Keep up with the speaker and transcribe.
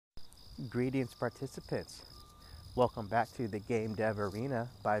Greetings, participants. Welcome back to the Game Dev Arena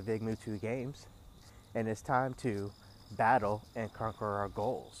by VigMu2 Games, and it's time to battle and conquer our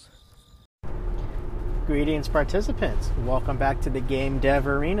goals. Greetings, participants. Welcome back to the Game Dev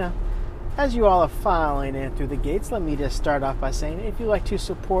Arena. As you all are filing in through the gates, let me just start off by saying if you'd like to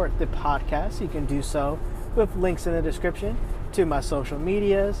support the podcast, you can do so with links in the description to my social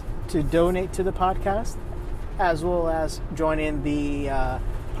medias, to donate to the podcast, as well as join in the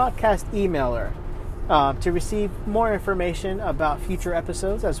podcast emailer to receive more information about future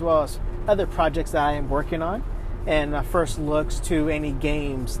episodes as well as other projects that I am working on and first looks to any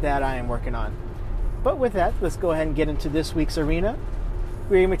games that I am working on. But with that, let's go ahead and get into this week's arena.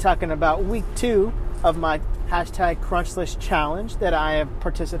 We're going to be talking about week 2 of my #Crunchlist challenge that I am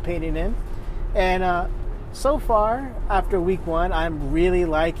participating in. And so far, after week 1, I'm really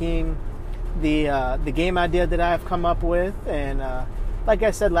liking the game idea that I have come up with. And like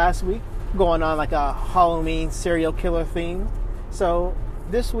I said last week, going on like a Halloween serial killer theme. So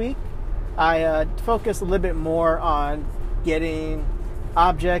this week, I focused a little bit more on getting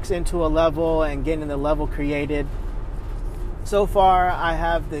objects into a level and getting the level created. So far, I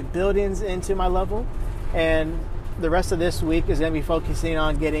have the buildings into my level, and the rest of this week is going to be focusing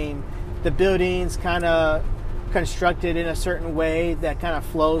on getting the buildings kind of constructed in a certain way that kind of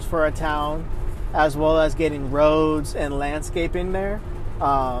flows for a town, as well as getting roads and landscaping there.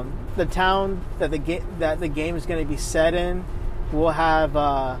 The town that the game is going to be set in will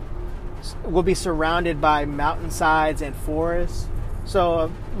be surrounded by mountainsides and forests. So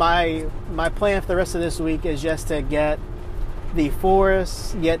my plan for the rest of this week is just to get the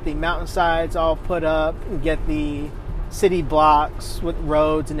forests, get the mountainsides all put up, and get the city blocks with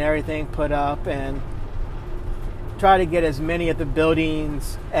roads and everything put up, and try to get as many of the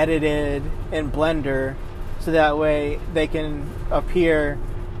buildings edited in Blender so that way they can appear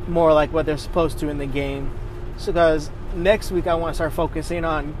more like what they're supposed to in the game. So because next week I want to start focusing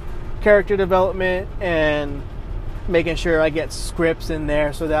on character development and making sure I get scripts in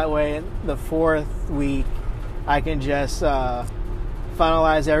there so that way in the 4th week I can just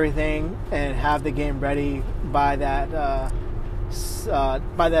finalize everything and have the game ready by that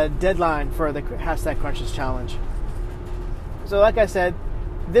deadline for the #Crunchlist challenge. So like I said,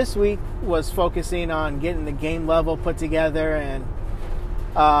 this week was focusing on getting the game level put together, and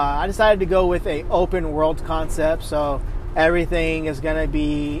I decided to go with a open world concept. So everything is going to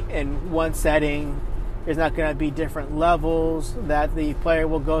be in one setting. There's not going to be different levels that the player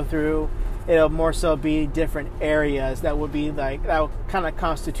will go through. It'll more so be different areas that will kind of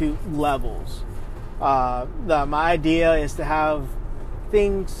constitute levels. My idea is to have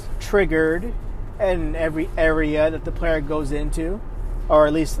things triggered in every area that the player goes into, or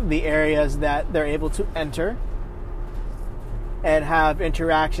at least the areas that they're able to enter, and have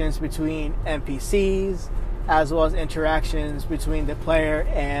interactions between NPCs as well as interactions between the player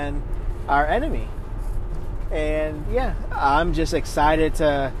and our enemy. And yeah, I'm just excited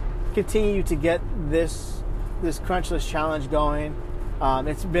to continue to get this Crunchlist challenge going.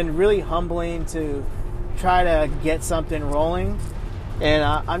 It's been really humbling to try to get something rolling, and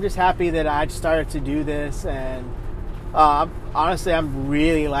I'm just happy that I started to do this. And honestly, I'm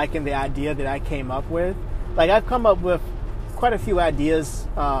really liking the idea that I came up with. Like, I've come up with quite a few ideas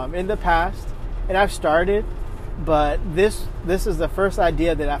in the past, and I've started, but this is the first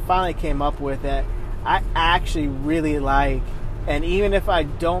idea that I finally came up with that I actually really like. And even if I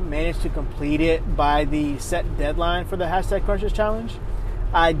don't manage to complete it by the set deadline for the #Crunchlist challenge,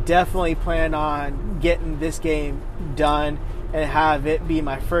 I definitely plan on getting this game done and have it be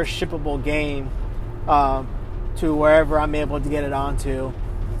my first shippable game to wherever I'm able to get it onto.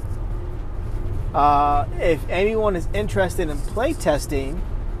 If anyone is interested in playtesting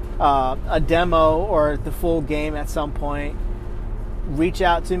a demo or the full game at some point, reach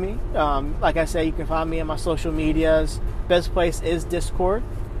out to me. Like I say, you can find me on my social medias. Best place is Discord,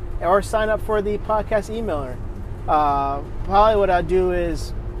 or sign up for the podcast emailer. Probably what I'll do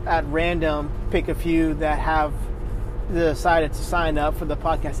is at random pick a few that have decided to sign up for the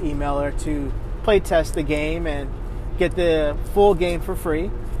podcast emailer to play test the game and get the full game for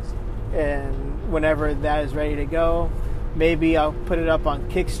free. And whenever that is ready to go, maybe I'll put it up on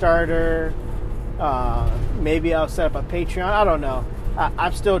Kickstarter. Maybe I'll set up a Patreon. I don't know.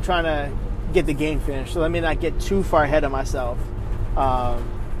 I'm still trying to get the game finished, so let me not get too far ahead of myself.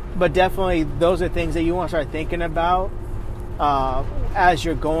 But definitely those are things that you want to start thinking about as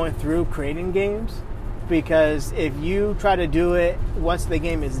you're going through creating games, because if you try to do it once the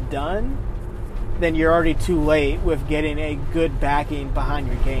game is done, then you're already too late with getting a good backing behind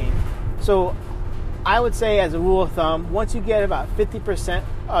your game. So I would say, as a rule of thumb, once you get about 50%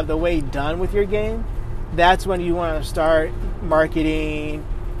 of the way done with your game, that's when you want to start marketing,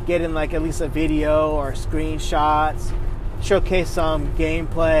 getting like at least a video or screenshots, showcase some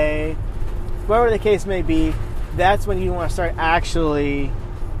gameplay, whatever the case may be. That's when you want to start actually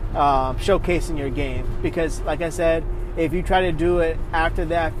showcasing your game. Because, like I said, if you try to do it after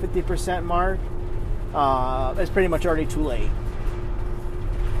that 50% mark, it's pretty much already too late.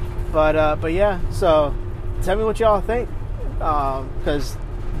 But yeah, so tell me what y'all think. Because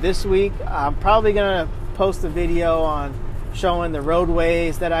this week I'm probably gonna post a video on showing the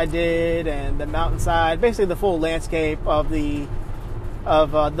roadways that I did and the mountainside, basically the full landscape of the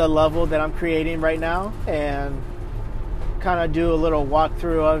level that I'm creating right now, and kind of do a little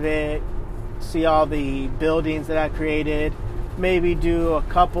walkthrough of it, see all the buildings that I created, maybe do a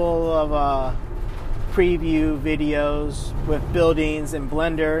couple of preview videos with buildings in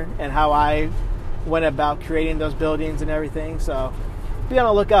Blender and how I went about creating those buildings and everything. So be on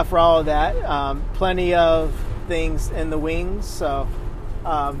the lookout for all of that. Plenty of things in the wings, so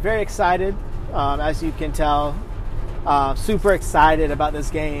very excited, as you can tell. Super excited about this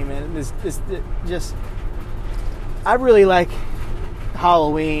game, and this just, I really like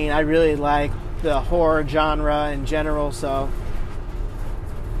Halloween. I really like the horror genre in general, so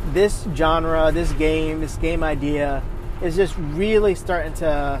this genre, this game idea is just really starting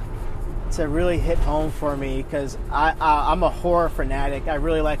to really hit home for me, because I'm a horror fanatic. I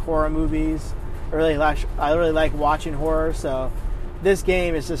really like horror movies. I really like watching horror, so this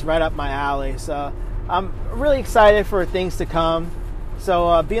game is just right up my alley. So I'm really excited for things to come.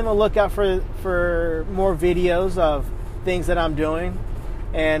 So be on the lookout for more videos of things that I'm doing.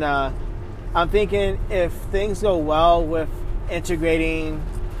 And I'm thinking, if things go well with integrating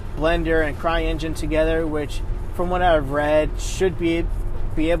Blender and CryEngine together, which from what I've read should be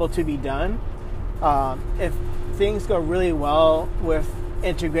able to be done, if things go really well with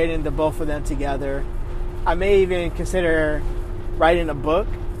integrating the both of them together, I may even consider writing a book.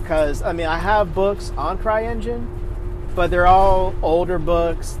 Because I mean, I have books on CryEngine, but they're all older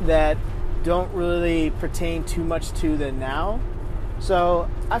books that don't really pertain too much to the now. So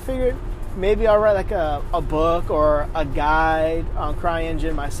I figured maybe I'll write like a book or a guide on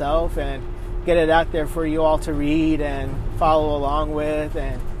CryEngine myself and get it out there for you all to read and follow along with,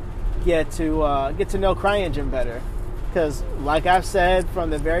 and get to know CryEngine better. Because like I've said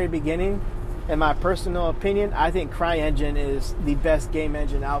from the very beginning, in my personal opinion, I think CryEngine is the best game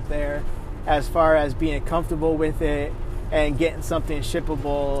engine out there as far as being comfortable with it and getting something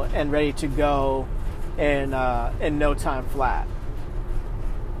shippable and ready to go in no time flat.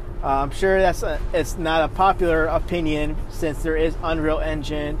 I'm sure it's not a popular opinion, since there is Unreal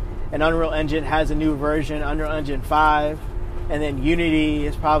Engine, and Unreal Engine has a new version, Unreal Engine 5, and then Unity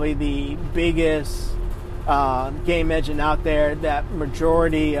is probably the biggest game engine out there that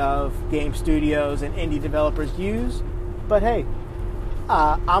majority of game studios and indie developers use. But hey,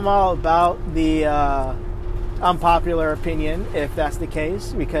 I'm all about the unpopular opinion, if that's the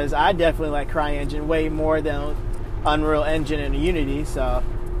case, because I definitely like CryEngine way more than Unreal Engine and Unity. So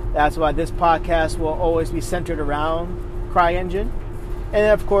that's why this podcast will always be centered around CryEngine. And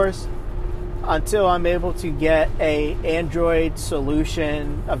then, of course, until I'm able to get a Android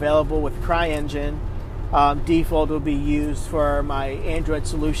solution available with CryEngine, default will be used for my Android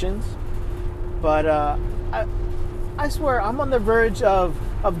solutions. But I swear I'm on the verge of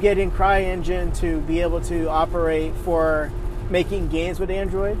getting CryEngine to be able to operate for making games with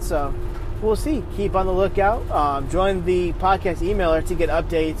Android. So we'll see. Keep on the lookout. Join the podcast emailer to get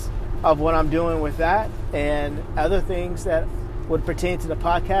updates of what I'm doing with that and other things that would pertain to the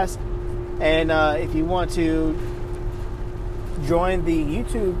podcast. And if you want to join the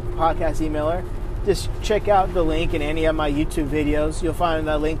YouTube podcast emailer, just check out the link in any of my YouTube videos. You'll find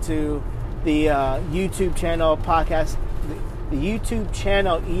a link to the YouTube channel podcast, the YouTube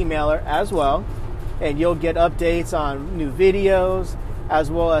channel emailer as well, and you'll get updates on new videos as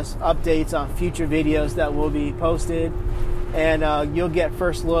well as updates on future videos that will be posted. And you'll get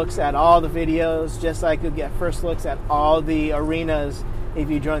first looks at all the videos, just like you'll get first looks at all the arenas if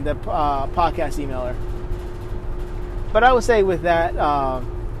you join the podcast emailer. But I would say with that,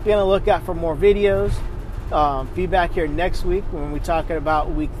 be on the lookout for more videos. Be back here next week when we're talking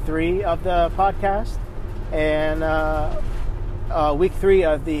about week 3 of the podcast, and week 3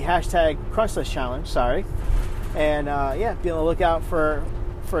 of the hashtag Crunchless Challenge. Sorry. And yeah, be on the lookout for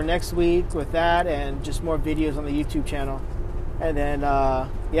next week with that, and just more videos on the YouTube channel. And then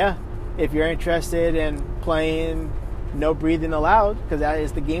yeah, if you're interested in playing No Breathing Allowed, because that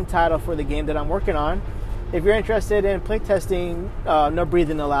is the game title for the game that I'm working on. If you're interested in playtesting No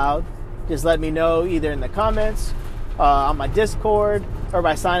Breathing Allowed, just let me know either in the comments, on my Discord, or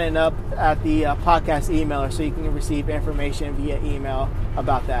by signing up at the podcast emailer so you can receive information via email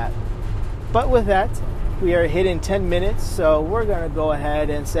about that. But with that, we are hitting 10 minutes, so we're going to go ahead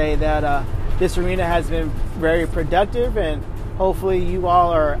and say that this arena has been very productive, and hopefully you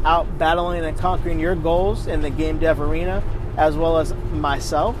all are out battling and conquering your goals in the Game Dev Arena, as well as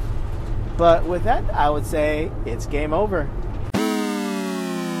myself. But with that, I would say it's game over.